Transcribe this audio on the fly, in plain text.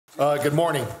Good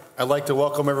morning. I'd like to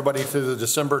welcome everybody to the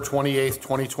December 28th,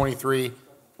 2023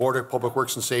 Board of Public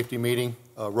Works and Safety meeting.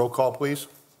 Roll call, please.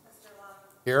 Mr. Long.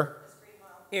 Here.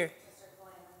 Here. Mr.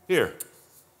 Coleman. Here.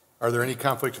 Are there any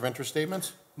conflict of interest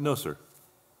statements? No, sir.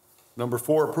 Number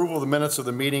 4, approval of the minutes of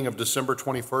the meeting of December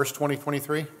 21st,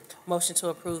 2023. Motion to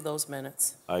approve those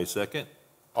minutes. I second.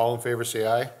 All in favor, say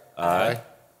aye. Aye.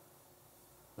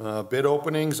 Bid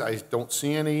openings, I don't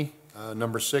see any.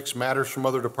 Number 6, matters from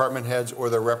other department heads or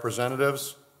their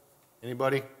representatives.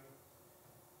 Anybody?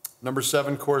 Number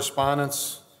 7,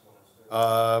 correspondence.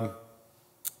 Letter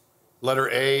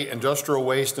A, industrial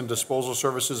waste and disposal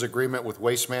services agreement with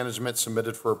Waste Management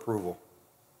submitted for approval.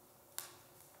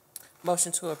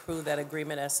 Motion to approve that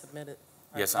agreement as submitted.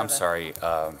 Yes, I'm sorry.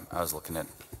 I was looking at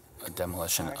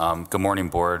demolition. Good morning,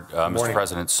 Board, Mr.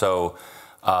 President. So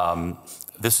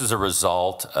this is a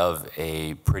result of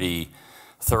a pretty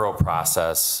thorough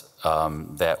process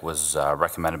that was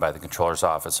recommended by the Controller's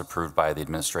Office, approved by the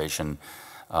administration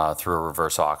through a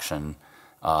reverse auction,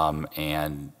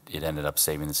 and it ended up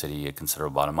saving the city a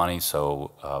considerable amount of money.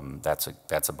 So that's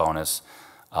a bonus.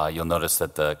 You'll notice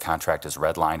that the contract is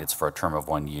redlined. It's for a term of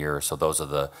 1 year. So those are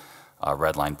the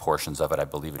redline portions of it. I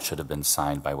believe it should have been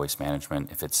signed by Waste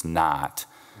Management. If it's not,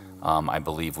 I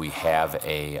believe we have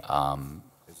a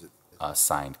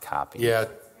signed copy. Yeah,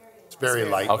 it's very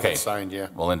light. Okay. It's signed, yeah.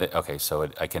 Well, Linda, okay, so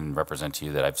I can represent to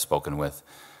you that I've spoken with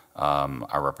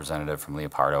our representative from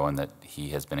Leopardo and that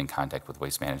he has been in contact with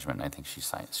Waste Management, and I think she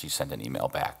sent an email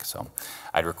back. So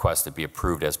I'd request it be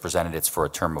approved as presented. It's for a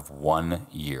term of 1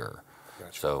 year.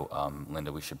 Gotcha. So,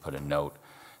 Linda, we should put a note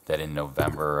that in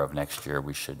November of next year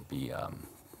we should be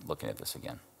looking at this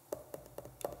again.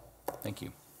 Thank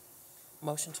you.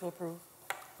 Motion to approve.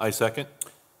 I second.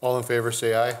 All in favor,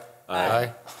 say aye.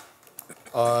 Aye.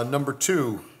 Number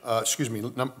 2,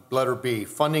 letter B,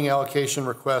 funding allocation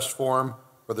request form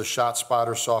for the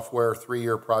ShotSpotter software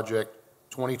 3-year project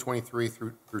 2023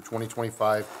 through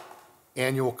 2025.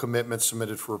 Annual commitment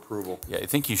submitted for approval. Yeah, I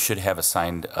think you should have a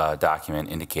signed document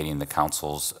indicating the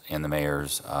council's and the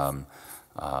mayor's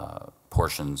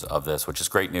portions of this, which is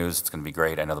great news. It's going to be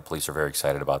great. I know the police are very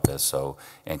excited about this. So,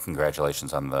 and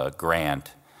congratulations on the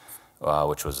grant,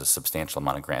 which was a substantial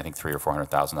amount of grant. I think $300,000 or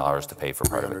 $400,000 to pay for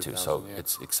part of it too. So yeah.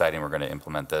 It's exciting. We're going to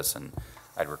implement this, and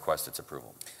I'd request its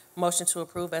approval. Motion to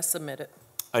approve as submitted.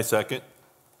 I second.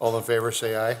 All in favor,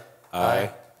 say aye.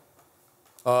 Aye.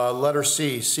 Letter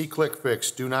C, C-Click Fix,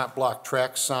 do not block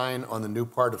track sign on the new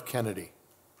part of Kennedy.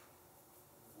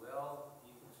 Well,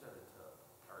 you can send it to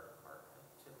our department.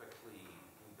 Typically,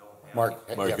 we don't have. Mark,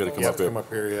 yeah, you gotta come up here. Come up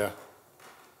here,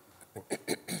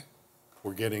 yeah.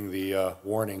 We're getting the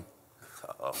warning.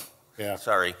 Uh-oh. Yeah.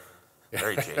 Sorry.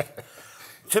 Very Jake.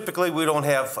 Typically, we don't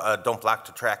have don't block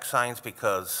the track signs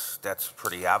because that's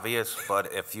pretty obvious,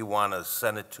 but if you want to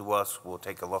send it to us, we'll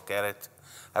take a look at it.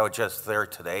 I was just there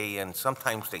today, and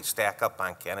sometimes they stack up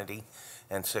on Kennedy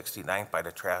and 69th by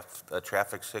the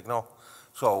traffic signal,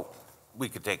 so we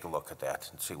could take a look at that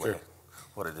and see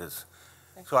what it is.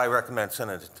 So I recommend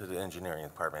sending it to the engineering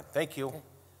department. Thank you. Okay.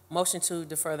 Motion to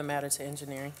defer the matter to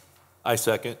engineering. I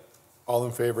second. All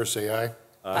in favor, say aye.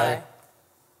 Aye.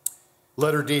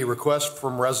 Letter D, request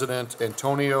from resident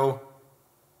Antonio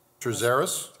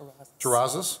Terrazas,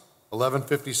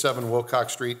 1157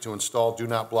 Wilcox Street, to install do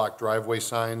not block driveway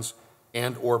signs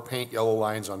and or paint yellow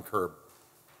lines on curb.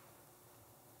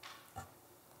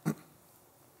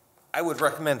 I would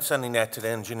recommend sending that to the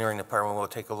engineering department. We'll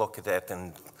take a look at that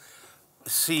and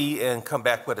see and come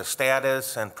back with a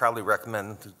status, and probably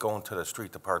recommend going to the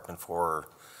street department for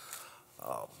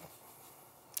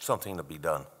something to be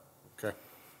done. Okay.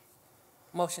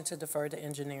 Motion to defer to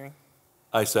engineering.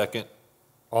 I second.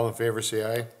 All in favor, say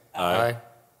aye. Aye.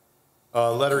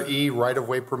 Letter E,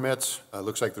 right-of-way permits.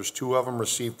 Looks like there's 2 of them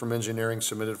received from engineering,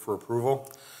 submitted for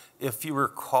approval. If you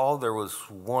recall, there was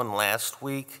one last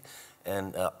week,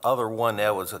 and the other one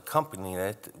that was accompanying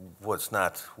it was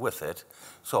not with it.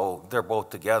 So they're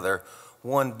both together.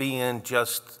 One being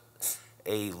just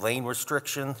a lane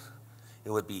restriction. It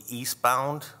would be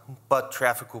eastbound, but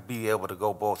traffic will be able to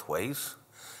go both ways.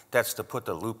 That's to put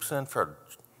the loops in for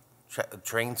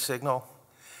train signal.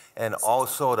 And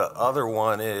also the other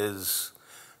one is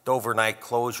the overnight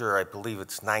closure. I believe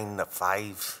it's 9 to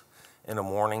 5 in the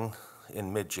morning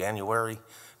in mid-January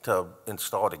to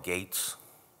install the gates.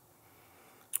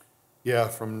 Yeah,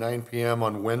 from 9 p.m.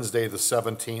 on Wednesday the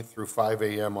 17th through 5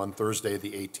 a.m. on Thursday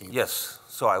the 18th. Yes,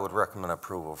 so I would recommend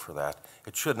approval for that.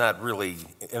 It should not really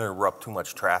interrupt too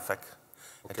much traffic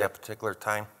at that particular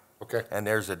time. Okay. And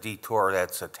there's a detour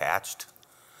that's attached.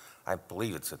 I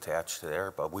believe it's attached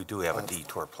there, but we do have a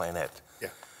detour plan at. Yeah.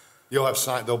 You'll have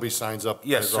there'll be signs up.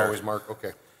 Yes, as sir. always, Mark.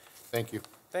 Okay. Thank you.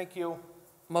 Thank you.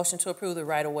 Motion to approve the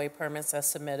right-of-way permits as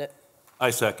submitted. I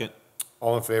second.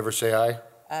 All in favor, say aye.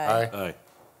 Aye.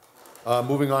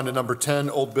 Moving on to number 10,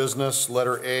 old business,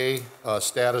 letter A,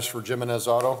 status for Jimenez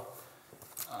Auto.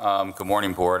 Good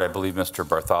morning, Board. I believe Mr.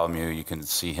 Bartholomew, you can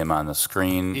see him on the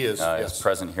screen. He is, yes. Is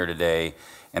present here today,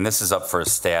 and this is up for a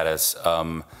status.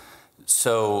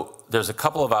 So there's a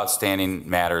couple of outstanding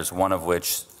matters, one of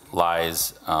which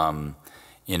lies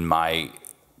in my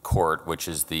court, which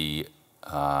is the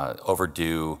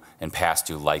overdue and past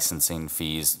due licensing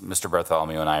fees. Mr.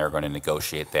 Bartholomew and I are going to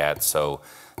negotiate that, so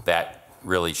that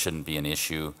really shouldn't be an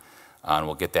issue, and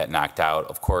we'll get that knocked out.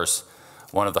 Of course,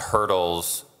 one of the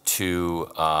hurdles to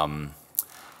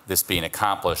this being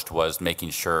accomplished was making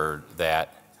sure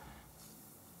that,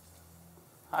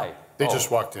 hi. They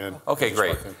just walked in. Okay, They just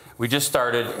great. walked in. We just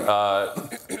started,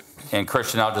 and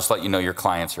Christian, I'll just let you know your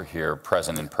clients are here,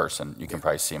 present in person. You can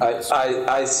probably see them.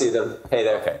 I see them. Hey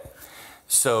there. Okay.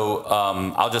 So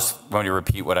I'll just want to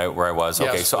repeat where I was. Yes,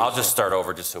 Okay, so I'll please. just start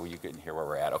over just so you can hear where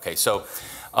we're at. Okay, so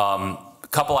a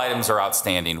couple items are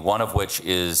outstanding, one of which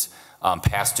is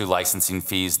past due licensing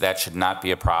fees. That should not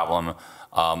be a problem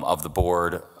of the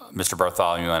board. Mr.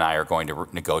 Bartholomew and I are going to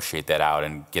negotiate that out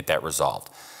and get that resolved.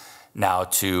 Now,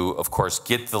 to, of course,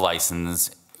 get the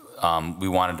license, we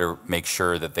wanted to make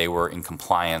sure that they were in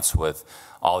compliance with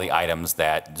all the items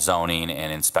that zoning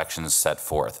and inspections set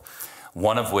forth.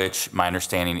 One of which, my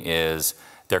understanding is,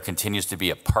 there continues to be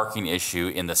a parking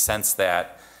issue in the sense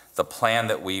that the plan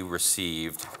that we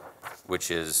received,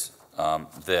 which is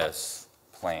this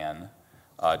plan,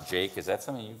 Jake, is that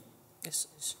something you?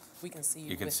 We can see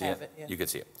You can we see have it? yeah. You can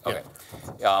see it, okay.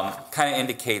 Kind of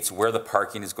indicates where the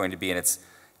parking is going to be, and it's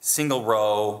single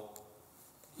row,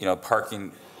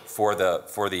 parking for the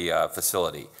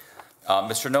facility.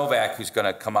 Mr. Novak, who's going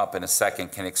to come up in a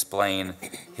second, can explain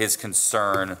his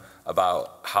concern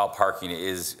about how parking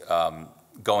is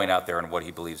going out there and what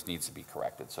he believes needs to be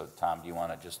corrected. So, Tom, do you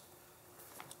want to just,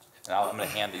 and I'm going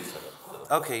to hand these to them.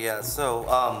 Okay, yeah,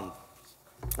 so,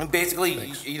 and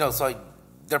basically,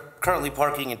 they're currently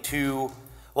parking in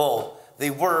they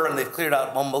were, and they've cleared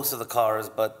out most of the cars,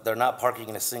 but they're not parking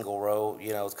in a single row,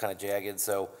 it's kind of jagged,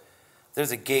 so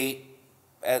there's a gate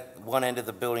at one end of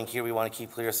the building here we want to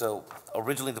keep clear, so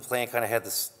originally the plan kind of had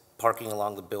this parking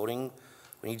along the building.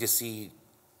 We need to see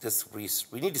this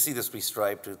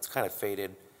restriped, it's kind of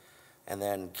faded, and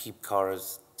then keep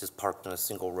cars just parked in a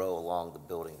single row along the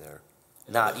building there.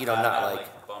 Not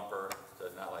like bumper,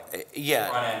 not like yeah.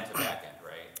 front end to back end,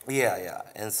 right? Yeah,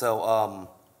 and so,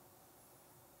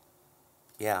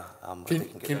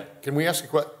 Can we ask a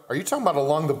question? Are you talking about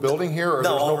along the building here, or no,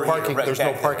 there's no over parking? here, right There's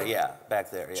back no parking? there, yeah,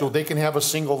 back there, yeah. So they can have a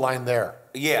single line there?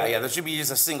 Yeah, there should be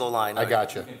just a single line. I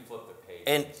got you. You can flip the page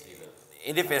And, and see the.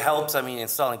 and if it helps,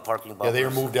 installing parking Yeah, bumpers. they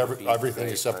removed would be everything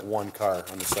great, except but- one car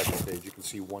on the second page. You can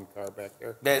see one car back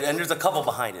there. And there's a couple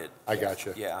behind it. I got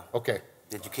you. Yeah. Okay.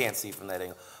 That you can't see from that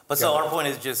angle. But so Got it. our point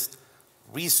is just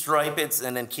restripe it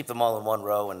and then keep them all in one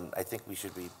row, and I think we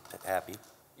should be happy.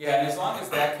 Yeah, and as long as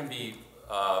that can be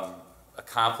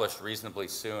accomplished reasonably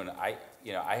soon, I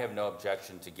have no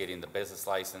objection to getting the business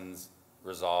license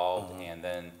resolved, and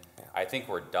then I think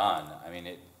we're done. I mean,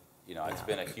 it's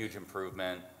been a huge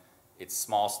improvement. It's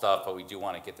small stuff, but we do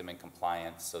want to get them in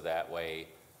compliance, so that way,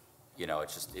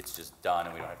 it's just done,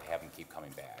 and we don't have to have them keep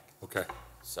coming back. Okay.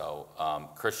 So,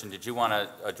 Christian, did you want to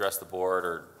address the board,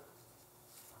 or?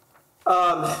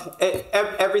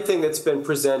 Everything that's been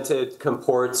presented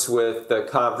comports with the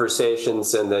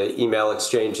conversations and the email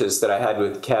exchanges that I had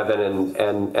with Kevin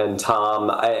and Tom.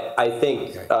 I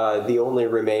think the only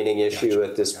remaining issue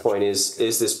at this point is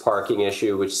this parking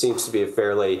issue, which seems to be a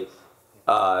fairly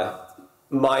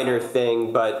minor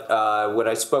thing. But when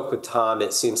I spoke with Tom,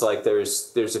 it seems like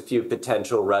there's a few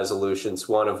potential resolutions,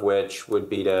 one of which would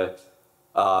be to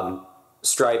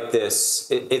stripe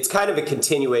this. It's kind of a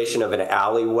continuation of an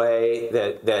alleyway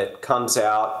that comes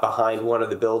out behind one of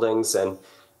the buildings, and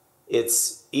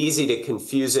it's easy to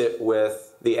confuse it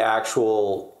with the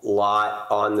actual lot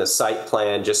on the site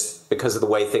plan just because of the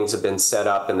way things have been set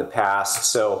up in the past.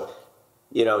 So,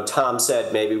 Tom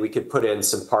said maybe we could put in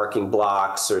some parking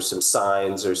blocks or some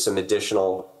signs or some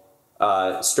additional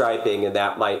striping, and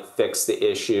that might fix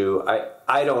the issue.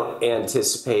 I don't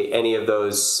anticipate any of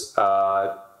those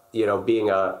being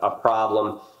a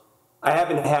problem. I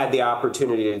haven't had the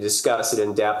opportunity to discuss it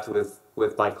in depth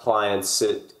with my clients.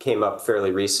 It came up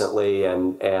fairly recently,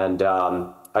 and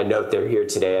I note they're here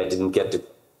today. I didn't get to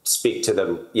speak to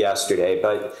them yesterday,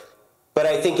 but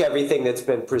I think everything that's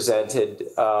been presented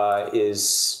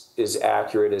is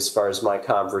accurate as far as my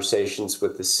conversations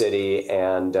with the city,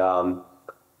 and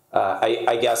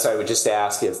I guess I would just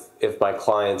ask if my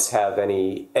clients have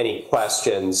any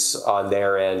questions on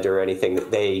their end or anything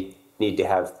that they need to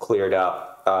have cleared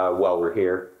up while we're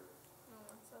here. No,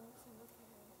 están diciendo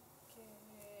que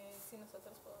si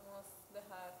nosotros podemos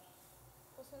dejar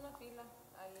pues una fila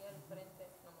ahí al frente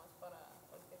nomás para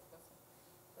cualquier cosa,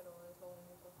 pero es lo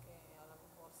único que a lo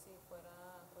mejor si fuera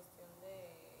cuestión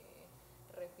de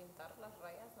repintar las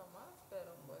rayas nomás,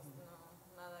 pero pues no,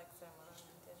 nada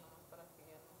extremadamente nomás para que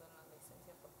ya nos den la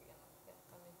licencia porque ya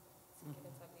también si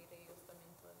quieren salir ellos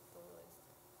también todo esto,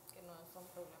 que no son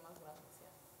problemas grandes ya.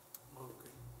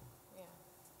 Yeah.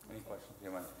 Any questions?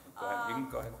 You want, go ahead. You can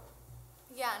go ahead.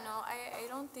 Yeah, no, I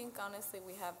don't think honestly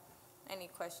we have any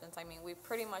questions. I mean, we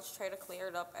pretty much try to clear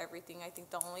it up everything. I think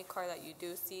the only car that you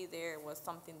do see there was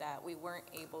something that we weren't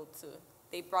able to,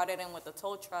 they brought it in with a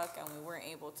tow truck and we weren't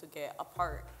able to get a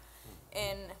part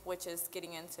in, which is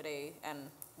getting in today and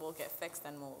will get fixed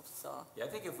and moved, so. Yeah, I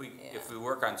think if we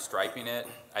work on striping it,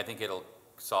 I think it'll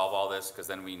solve all this, because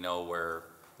then we know where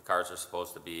the cars are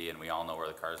supposed to be, and we all know where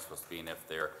the cars are supposed to be, and if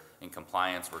they're in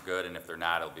compliance, we're good, and if they're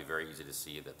not, it'll be very easy to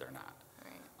see that they're not.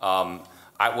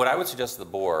 What I would suggest to the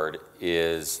board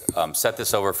is set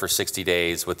this over for 60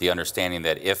 days with the understanding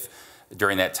that if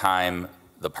during that time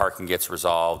the parking gets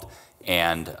resolved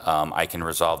and I can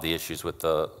resolve the issues with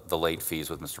the late fees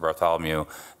with Mr. Bartholomew,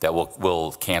 that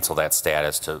we'll cancel that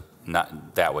status to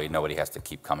not, that way nobody has to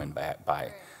keep coming back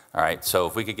by. All right, so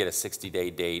if we could get a 60-day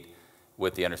date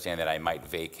with the understanding that I might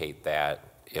vacate that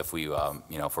if we,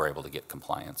 if we're able to get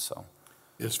compliance, so.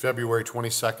 Is February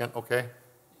 22nd okay?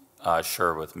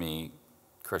 Sure with me.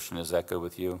 Christian, is that good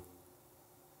with you?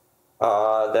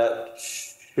 That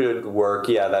should work.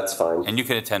 Yeah, that's fine. And you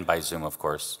can attend by Zoom, of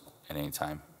course, at any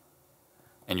time.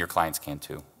 And your clients can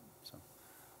too. So,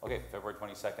 okay, February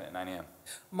 22nd at 9 a.m.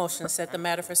 Motion to set the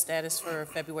matter for status for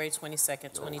February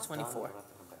 22nd, 2024.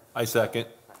 I second.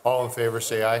 All in favor,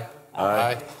 say aye.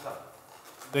 Aye.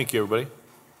 Thank you, everybody.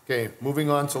 Okay, moving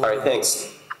on to. All right,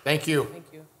 thanks. Thank you. Thank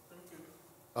you.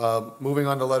 Moving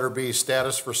on to letter B,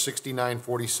 status for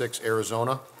 6946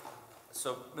 Arizona.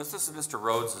 So this is Mr.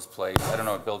 Rhodes' place. I don't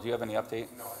know, Bill, do you have any update?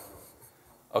 No.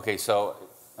 Okay, so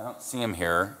I don't see him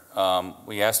here.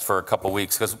 We asked for a couple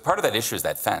weeks, because part of that issue is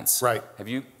that fence. Right. Have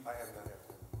you?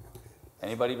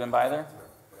 Anybody been by there?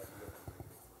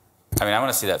 I mean, I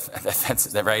want to see that fence,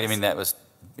 is that right? I mean, that was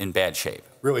in bad shape.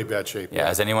 Really bad shape. Yeah,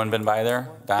 has anyone been by there?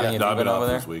 Donnie, Yeah. have No, you I've been been over out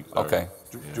there? this week, sorry. Okay,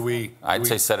 Do we? I'd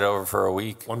say set it over for a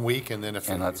week. 1 week and then if.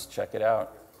 And let's check it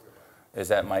out. Is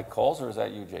that Mike Coles or is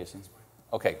that you, Jason?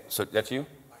 Okay, so that's you?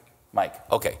 Mike,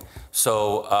 okay.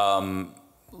 So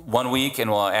 1 week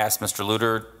and we'll ask Mr.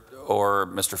 Luter or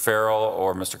Mr. Farrell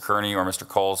or Mr. Kearney or Mr.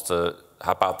 Coles to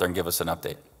hop out there and give us an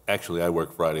update. Actually, I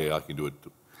work Friday. I can do it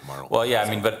tomorrow. Well, yeah, I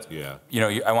mean, but, Yeah.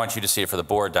 I want you to see it for the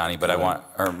board, Donnie, but I want,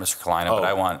 or Mr. Kalina, but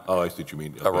I want Oh, I see what you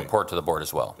mean. a Okay. report to the board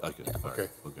as well. Okay, all right, Okay.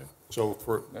 okay. So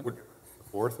for, the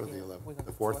 4th or the 11th?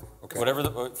 The 4th? Okay. Whatever the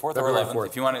 4th or February 11th. 4th.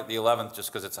 If you want it the 11th,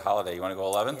 just because it's a holiday, you want to go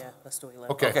 11th? Yeah, let's do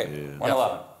 11. Okay. Okay, Yeah.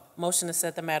 1/11. Motion to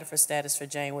set the matter for status for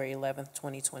January 11th,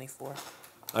 2024.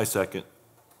 I second.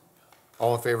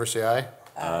 All in favor, say aye.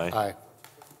 Aye. Aye.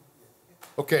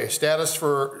 Okay, status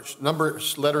for,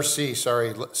 letter C,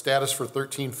 sorry, status for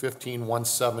 1315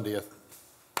 170th.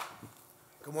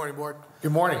 Good morning, Board.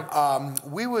 Good morning.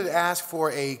 We would ask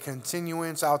for a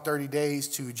continuance out 30 days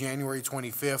to January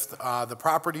 25th. The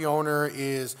property owner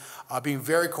is being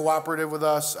very cooperative with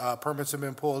us. Permits have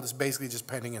been pulled. It's basically just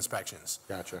pending inspections.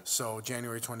 Gotcha. So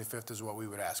January 25th is what we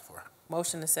would ask for.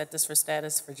 Motion to set this for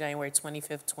status for January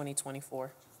 25th,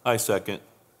 2024. I second.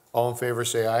 All in favor,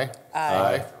 say aye.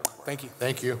 Aye. Thank you.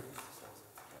 Thank you.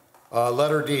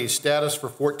 Letter D, status for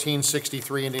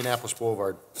 1463 Indianapolis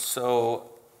Boulevard. So,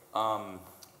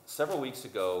 several weeks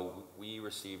ago, we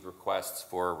received requests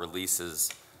for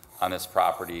releases on this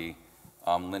property.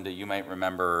 Linda, you might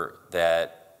remember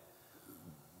that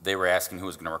they were asking who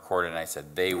was going to record it, and I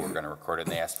said they were going to record it,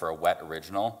 and they asked for a wet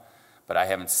original, but I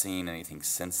haven't seen anything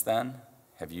since then.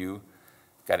 Have you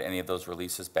got any of those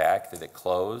releases back? Did it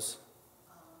close?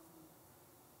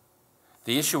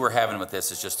 The issue we're having with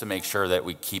this is just to make sure that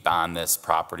we keep on this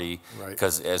property. Right.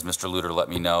 Because as Mr. Luter let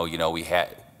me know, we had,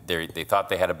 they thought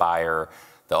they had a buyer,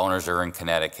 the owners are in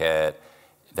Connecticut,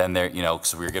 then they're,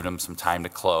 so we were giving them some time to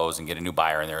close and get a new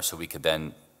buyer in there so we could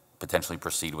then potentially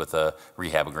proceed with a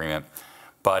rehab agreement.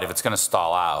 But if it's gonna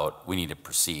stall out, we need to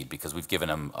proceed because we've given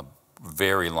them a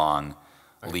very long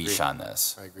leash on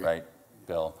this. I agree. Right,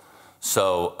 Bill?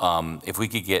 So if we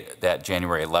could get that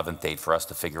January 11th date for us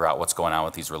to figure out what's going on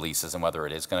with these releases and whether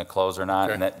it is going to close or not,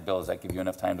 Okay. and that, Bill, does that give you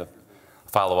enough time to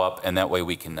follow up? And that way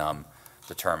we can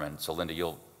determine. So Linda,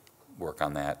 you'll work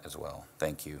on that as well.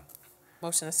 Thank you.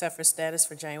 Motion is set for status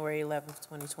for January 11th,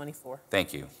 2024.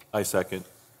 Thank you. I second.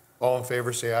 All in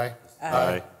favor, say aye.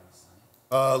 Aye.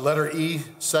 Letter E,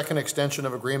 second extension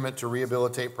of agreement to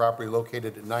rehabilitate property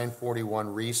located at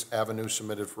 941 Reese Avenue,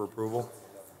 submitted for approval.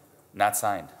 Not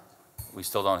signed. We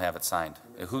still don't have it signed.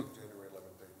 Who?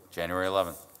 January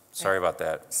 11th. Sorry about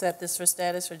that. Set this for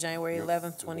status for January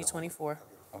 11th, 2024.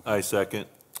 I second.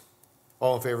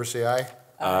 All in favor, say aye.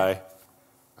 Aye.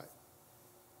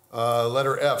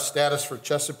 Letter F, status for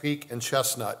Chesapeake and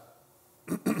Chestnut.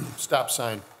 Stop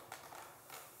sign.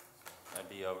 That'd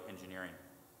be engineering.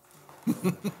 I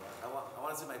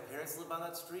want to say my parents live on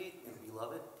that street and we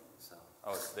love it, so.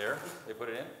 Oh, it's there? They put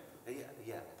it in?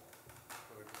 Yeah.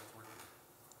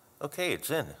 Okay, it's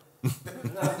in.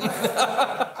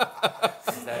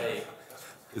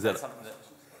 Is that something that,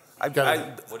 I've Got got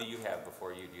it. what do you have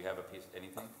before you? Do you have a piece,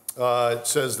 anything? It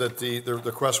says that the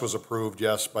request was approved,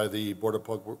 yes, by the Board of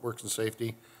Public Works and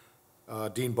Safety.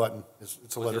 Dean Button,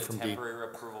 it's a letter from Was it a Dean. temporary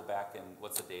approval back in,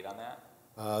 what's the date on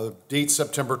that? Date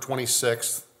September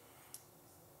 26th,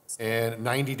 and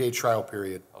 90-day trial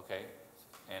period. Okay.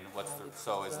 And what's the,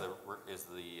 so is the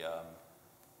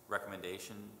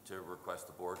recommendation to request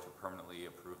the board to permanently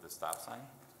approve the stop sign?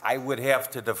 I would have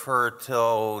to defer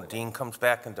till Dean comes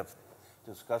back and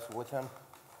discuss it with him.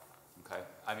 Okay.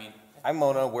 I mean, I'm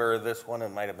unaware of this one. It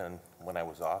might have been when I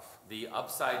was off. the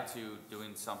upside to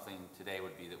doing something today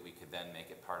would be that we could then make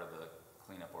it part of the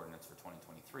cleanup ordinance for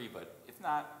 2023, but if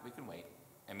not, we can wait.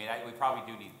 I mean, we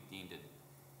probably do need Dean to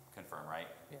confirm, right?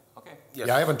 Yeah. Okay. Yes.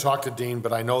 Yeah, I haven't talked to Dean,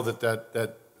 but I know that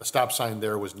a stop sign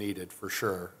there was needed for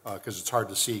sure, because it's hard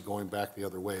to see going back the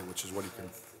other way, which is what he can,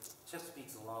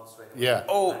 Chesapeake's a long straight. yeah.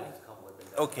 Oh,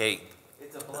 okay,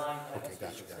 It's a blind. Okay,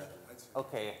 gotcha.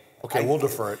 okay. Okay, we'll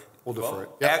defer it, we'll defer it.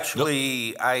 Yep.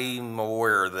 Actually, I'm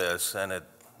aware of this, and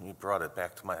you brought it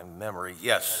back to my memory.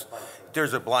 Yes,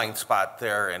 there's a blind spot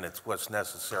there, and it's what's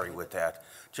necessary with that,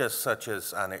 just such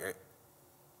as on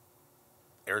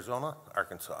Arizona,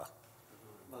 Arkansas.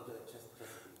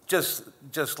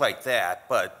 Just like that,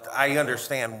 but I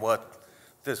understand what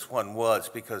this one was,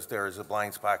 because there is a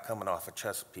blind spot coming off of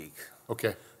Chesapeake.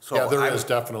 Okay, So yeah, there I'm- is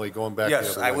definitely going back the other way.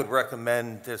 Yes, I would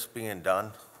recommend this being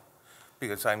done,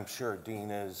 because I'm sure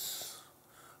Dean is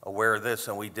aware of this,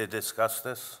 and we did discuss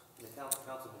this. The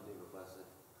councilman did request it.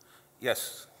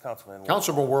 Yes, Councilman.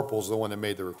 Councilman Werpel's the one that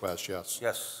made the request, yes.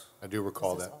 Yes. I do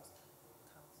recall that.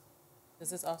 Does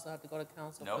this also have to go to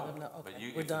council? No, for them to- but okay,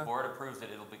 you, we're if the done. board approves it,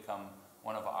 it'll become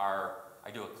one of our,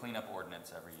 I do a cleanup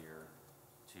ordinance every year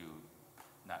to,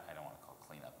 I don't want to call it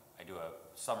cleanup. I do a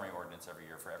summary ordinance every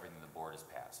year for everything the board has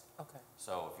passed. Okay.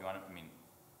 So if you want to,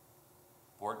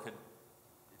 board could,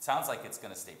 it sounds like it's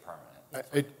going to stay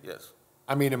permanent. Yes.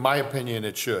 I mean, in my opinion,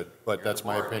 it should, but You're that's the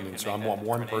my board, you opinion, can so I'm make that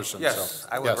one person, so. Yes,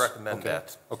 I would yes, recommend okay,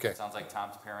 that. Okay, It sounds like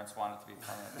Tom's parents want it to be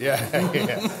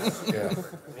permanent. yeah.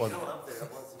 Well,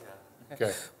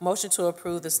 okay, Motion to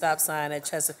approve the stop sign at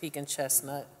Chesapeake and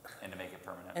Chestnut And to make it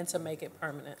permanent. and to make it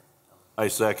permanent. I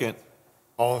second.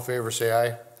 all in favor, say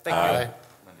aye. Thank you. Aye.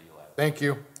 Linda, you'll have. Thank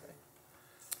you.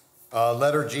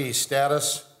 Letter G,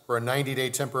 status for a 90-day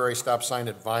temporary stop sign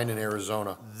at Vine in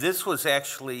Arizona. This was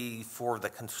actually for the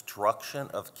construction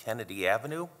of Kennedy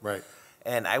Avenue, Right.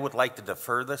 and I would like to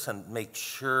defer this and make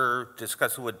sure,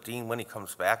 discuss it with Dean when he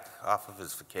comes back off of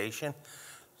his vacation.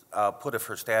 Put it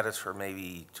for status for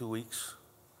maybe 2 weeks.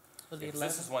 For the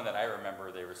This is one that I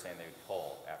remember they were saying they would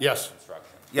pull after Yes. construction.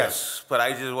 Yes, but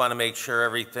I just want to make sure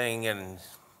everything, and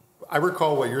I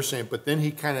recall what you're saying, but then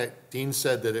Dean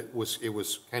said that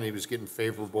he was getting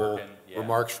favorable Working, yeah.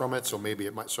 remarks from it, so maybe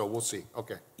it might, so we'll see,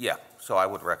 okay. yeah, so I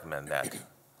would recommend that.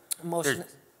 Motion,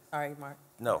 There's- sorry, Mark.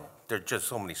 No, there are just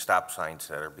so many stop signs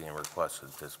that are being requested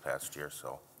this past year,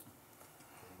 so.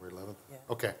 January 11th? Yeah.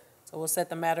 Okay, So we'll set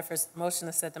the matter for, motion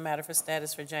to set the matter for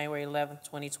status for January 11th,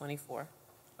 2024.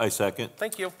 I second.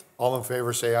 Thank you. all in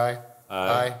favor, say aye.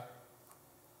 Aye.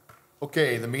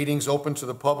 Okay, the meeting's open to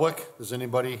the public. Does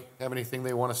anybody have anything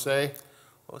they want to say?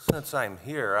 Well, since I'm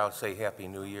here, I'll say Happy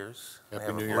New Year's. Happy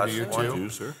Have a New Year to you, blessed one, too. You,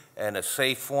 sir. And a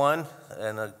safe one,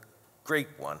 and a great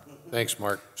one. Thanks,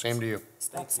 Mark, same to you.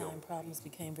 Stop sign problems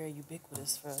became very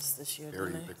ubiquitous for us this year,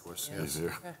 Very didn't they? ubiquitous, Yeah. yes.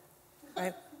 Yes, sir. Okay. All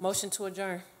right, motion to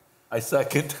adjourn. I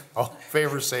second. All in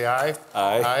favor, say aye. Aye.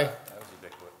 Aye, That was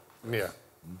ubiquitous.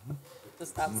 yeah. The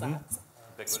stop signs.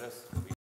 Ubiquitous?